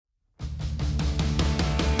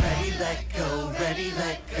let go, ready,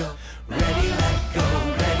 let go, ready, let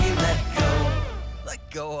go, ready, let go.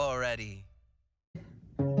 Let go already.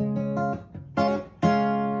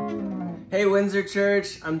 Hey Windsor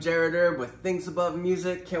Church, I'm Jared Erb with Things Above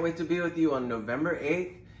Music. Can't wait to be with you on November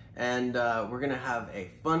 8th, and we're gonna have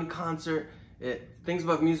a fun concert. Things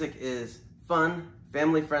Above Music is fun,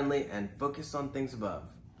 family friendly, and focused on things above.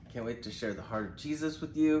 Can't wait to share the heart of Jesus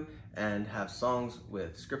with you and have songs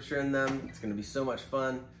with scripture in them. It's gonna be so much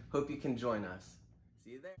fun. Hope you can join us.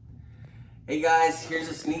 See you there. Hey guys, here's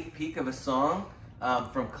a sneak peek of a song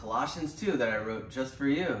from Colossians 2 that I wrote just for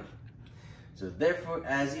you. So therefore,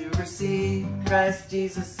 as you receive Christ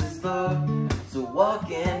Jesus is Lord, so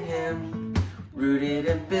walk in Him, rooted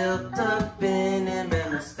and built up in Him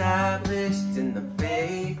and established in the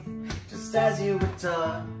faith, just as you were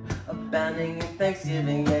taught, abounding in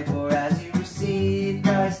thanksgiving. Therefore, as you receive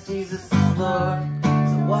Christ Jesus is Lord,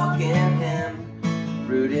 so walk in Him,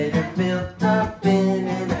 rooted and built up in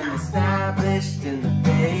Him and established in the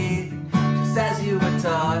faith, just as you were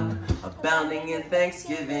taught, abounding in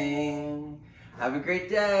thanksgiving. Have a great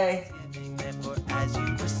day. Therefore, as you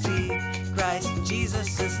receive Christ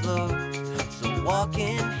Jesus is Lord, so walk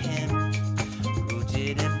in Him,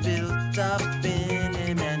 rooted and built up in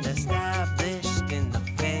Him and established in the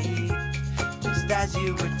faith, just as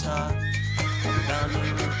you were taught, abounding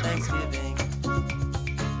in thanksgiving.